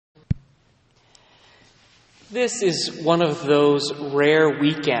This is one of those rare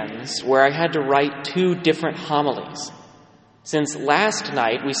weekends where I had to write 2 different homilies. Since last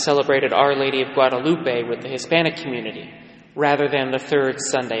night we celebrated Our Lady of Guadalupe with the Hispanic community, rather than the 3rd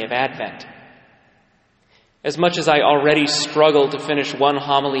Sunday of Advent. As much as I already struggle to finish one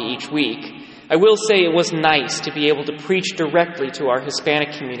homily each week, I will say it was nice to be able to preach directly to our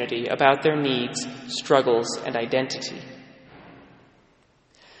Hispanic community about their needs, struggles, and identity.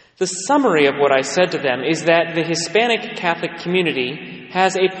 The summary of what I said to them is that the Hispanic Catholic community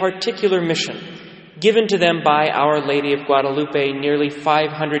has a particular mission given to them by Our Lady of Guadalupe nearly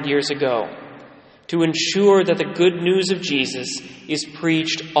 500 years ago to ensure that the good news of Jesus is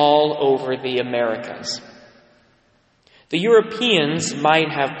preached all over the Americas. The Europeans might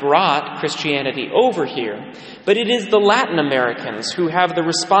have brought Christianity over here, but it is the Latin Americans who have the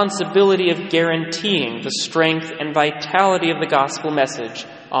responsibility of guaranteeing the strength and vitality of the gospel message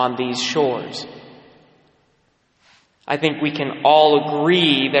on these shores. I think we can all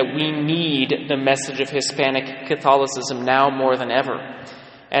agree that we need the message of Hispanic Catholicism now more than ever,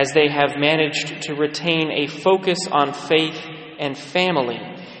 as they have managed to retain a focus on faith and family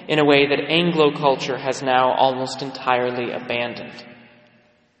in a way that Anglo culture has now almost entirely abandoned.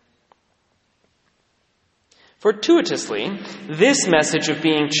 Fortuitously, this message of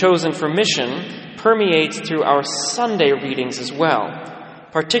being chosen for mission permeates through our Sunday readings as well,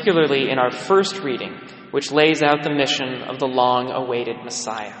 particularly in our first reading, which lays out the mission of the long-awaited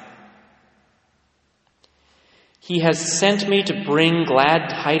Messiah. He has sent me to bring glad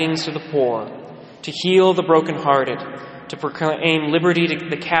tidings to the poor, to heal the brokenhearted, to proclaim liberty to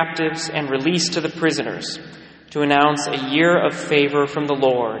the captives and release to the prisoners, to announce a year of favor from the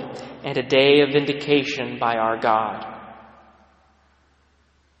Lord and a day of vindication by our God.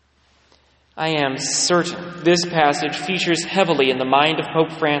 I am certain this passage features heavily in the mind of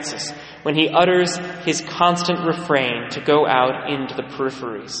Pope Francis when he utters his constant refrain to go out into the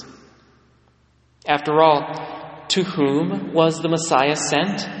peripheries. After all, to whom was the Messiah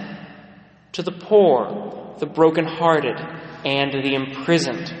sent? To the poor, the brokenhearted, and the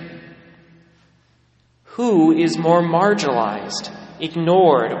imprisoned. Who is more marginalized,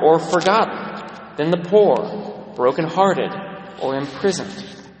 ignored, or forgotten than the poor, brokenhearted, or imprisoned?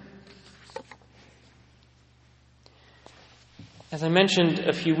 As I mentioned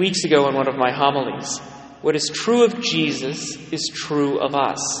a few weeks ago in one of my homilies, what is true of Jesus is true of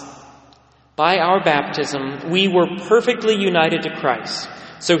us. By our baptism, we were perfectly united to Christ,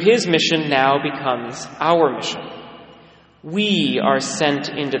 so his mission now becomes our mission. We are sent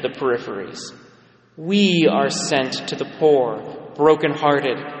into the peripheries. We are sent to the poor,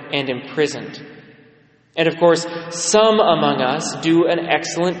 brokenhearted, and imprisoned. And of course, some among us do an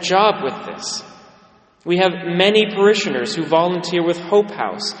excellent job with this. We have many parishioners who volunteer with Hope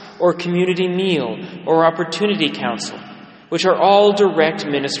House or Community Meal or Opportunity Council, which are all direct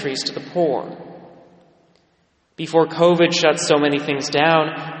ministries to the poor. Before COVID shut so many things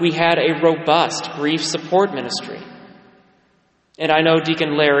down, we had a robust grief support ministry. And I know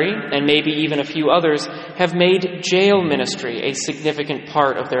Deacon Larry, and maybe even a few others, have made jail ministry a significant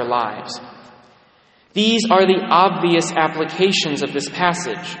part of their lives. These are the obvious applications of this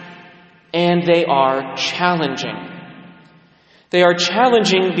passage, and they are challenging. They are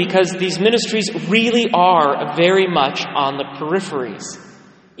challenging because these ministries really are very much on the peripheries.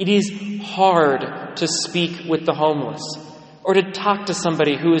 It is hard to speak with the homeless, or to talk to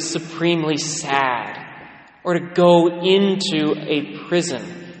somebody who is supremely sad, or to go into a prison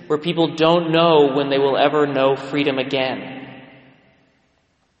where people don't know when they will ever know freedom again.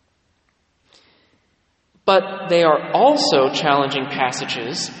 But they are also challenging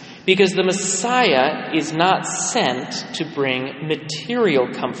passages because the Messiah is not sent to bring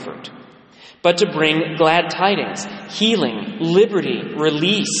material comfort, but to bring glad tidings, healing, liberty,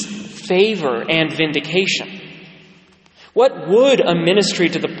 release, favor, and vindication. What would a ministry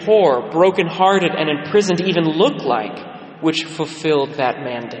to the poor, brokenhearted, and imprisoned even look like which fulfilled that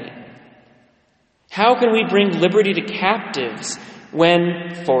mandate? How can we bring liberty to captives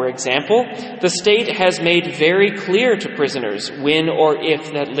when, for example, the state has made very clear to prisoners when or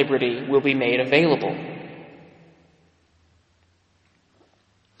if that liberty will be made available?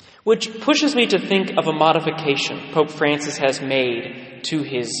 Which pushes me to think of a modification Pope Francis has made to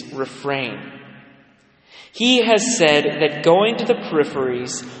his refrain. He has said that going to the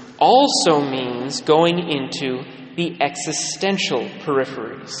peripheries also means going into the existential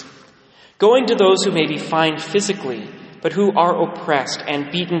peripheries. Going to those who may be fine physically, but who are oppressed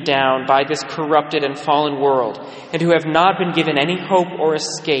and beaten down by this corrupted and fallen world, and who have not been given any hope or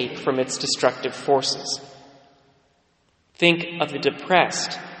escape from its destructive forces. Think of the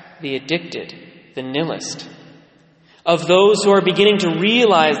depressed, the addicted, the nihilist, of those who are beginning to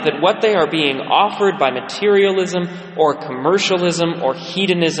realize that what they are being offered by materialism or commercialism or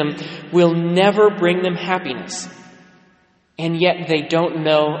hedonism will never bring them happiness, and yet they don't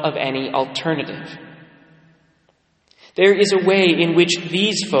know of any alternative. There is a way in which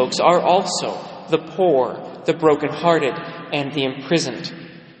these folks are also the poor, the brokenhearted, and the imprisoned,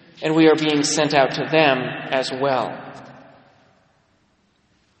 and we are being sent out to them as well.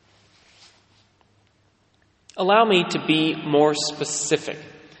 Allow me to be more specific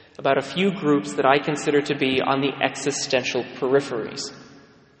about a few groups that I consider to be on the existential peripheries.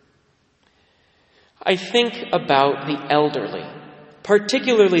 I think about the elderly,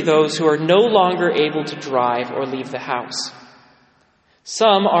 particularly those who are no longer able to drive or leave the house.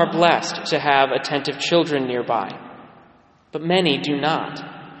 Some are blessed to have attentive children nearby, but many do not.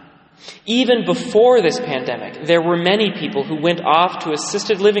 Even before this pandemic, there were many people who went off to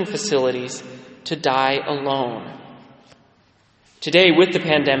assisted living facilities to die alone. Today, with the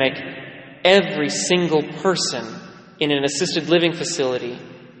pandemic, every single person in an assisted living facility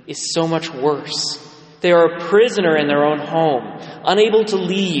is so much worse. They are a prisoner in their own home, unable to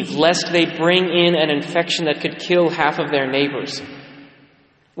leave lest they bring in an infection that could kill half of their neighbors.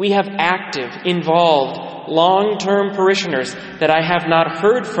 We have active, involved, long-term parishioners that I have not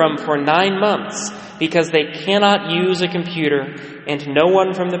heard from for 9 months because they cannot use a computer and no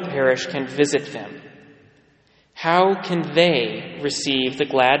one from the parish can visit them. How can they receive the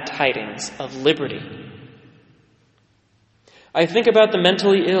glad tidings of liberty? I think about the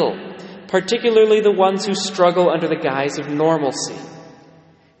mentally ill, particularly the ones who struggle under the guise of normalcy.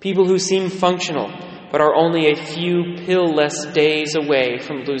 People who seem functional, but are only a few pill-less days away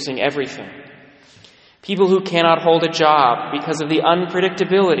from losing everything. People who cannot hold a job because of the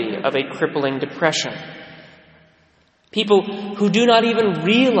unpredictability of a crippling depression. People who do not even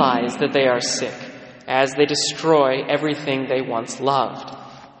realize that they are sick as they destroy everything they once loved.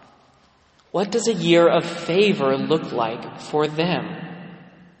 What does a year of favor look like for them?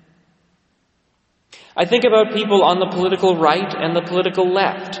 I think about people on the political right and the political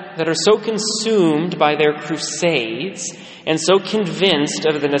left that are so consumed by their crusades and so convinced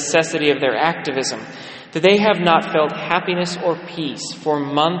of the necessity of their activism that they have not felt happiness or peace for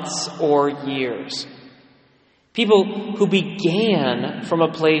months or years. People who began from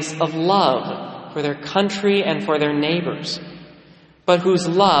a place of love for their country and for their neighbors, but whose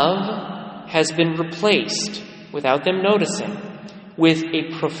love has been replaced, without them noticing, with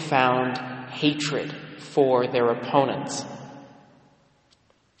a profound hatred for their opponents.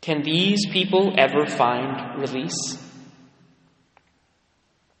 Can these people ever find release?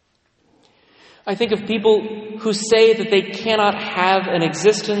 I think of people who say that they cannot have an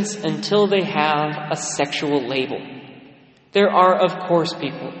existence until they have a sexual label. There are, of course,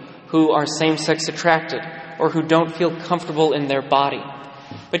 people who are same-sex attracted or who don't feel comfortable in their body.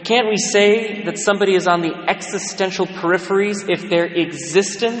 But can't we say that somebody is on the existential peripheries if their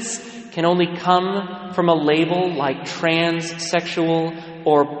existence can only come from a label like transsexual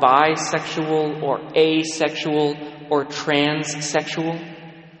or bisexual or asexual or transsexual?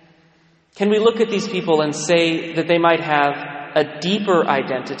 Can we look at these people and say that they might have a deeper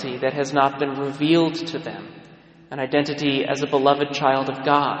identity that has not been revealed to them, an identity as a beloved child of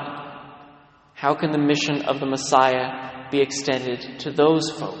God? How can the mission of the Messiah be extended to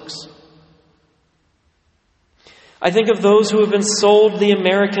those folks? I think of those who have been sold the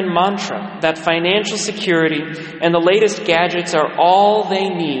American mantra that financial security and the latest gadgets are all they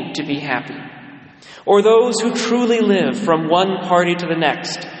need to be happy. Or those who truly live from one party to the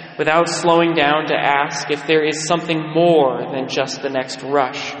next without slowing down to ask if there is something more than just the next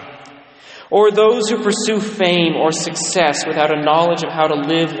rush. Or those who pursue fame or success without a knowledge of how to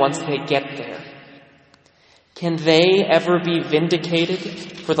live once they get there. Can they ever be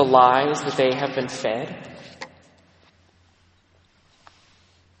vindicated for the lies that they have been fed?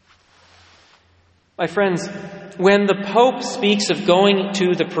 My friends, when the Pope speaks of going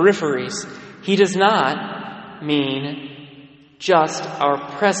to the peripheries, he does not mean just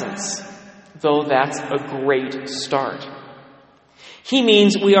our presence, though that's a great start. He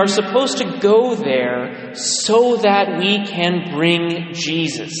means we are supposed to go there so that we can bring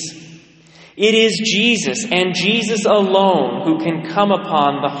Jesus. It is Jesus and Jesus alone who can come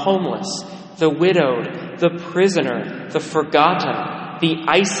upon the homeless, the widowed, the prisoner, the forgotten, the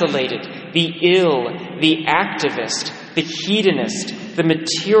isolated, the ill, the activist, the hedonist, the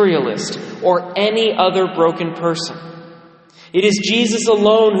materialist, or any other broken person. It is Jesus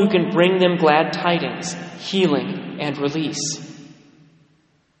alone who can bring them glad tidings, healing, and release.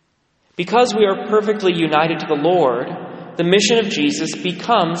 Because we are perfectly united to the Lord, the mission of Jesus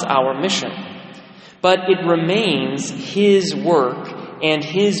becomes our mission. but it remains His work and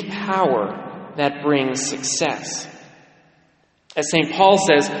His power that brings success. As St. Paul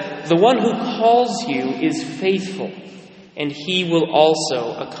says, the one who calls you is faithful, and He will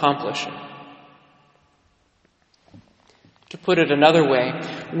also accomplish it. To put it another way,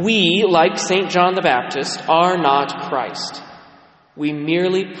 we, like St. John the Baptist, are not Christ. We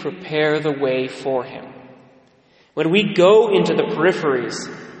merely prepare the way for Him. When we go into the peripheries,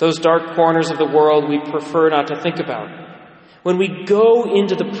 those dark corners of the world we prefer not to think about, when we go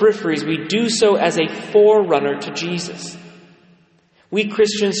into the peripheries, we do so as a forerunner to Jesus. We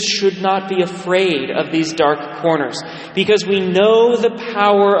Christians should not be afraid of these dark corners because we know the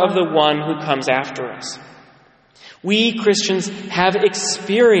power of the one who comes after us. We Christians have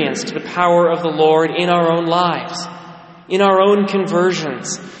experienced the power of the Lord in our own lives, in our own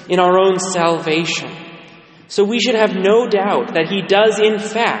conversions, in our own salvation. So we should have no doubt that He does in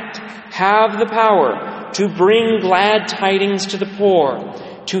fact have the power to bring glad tidings to the poor,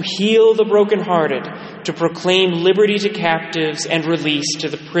 to heal the brokenhearted, to proclaim liberty to captives and release to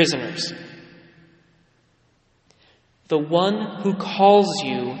the prisoners. The one who calls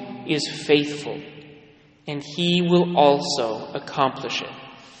you is faithful, and He will also accomplish it.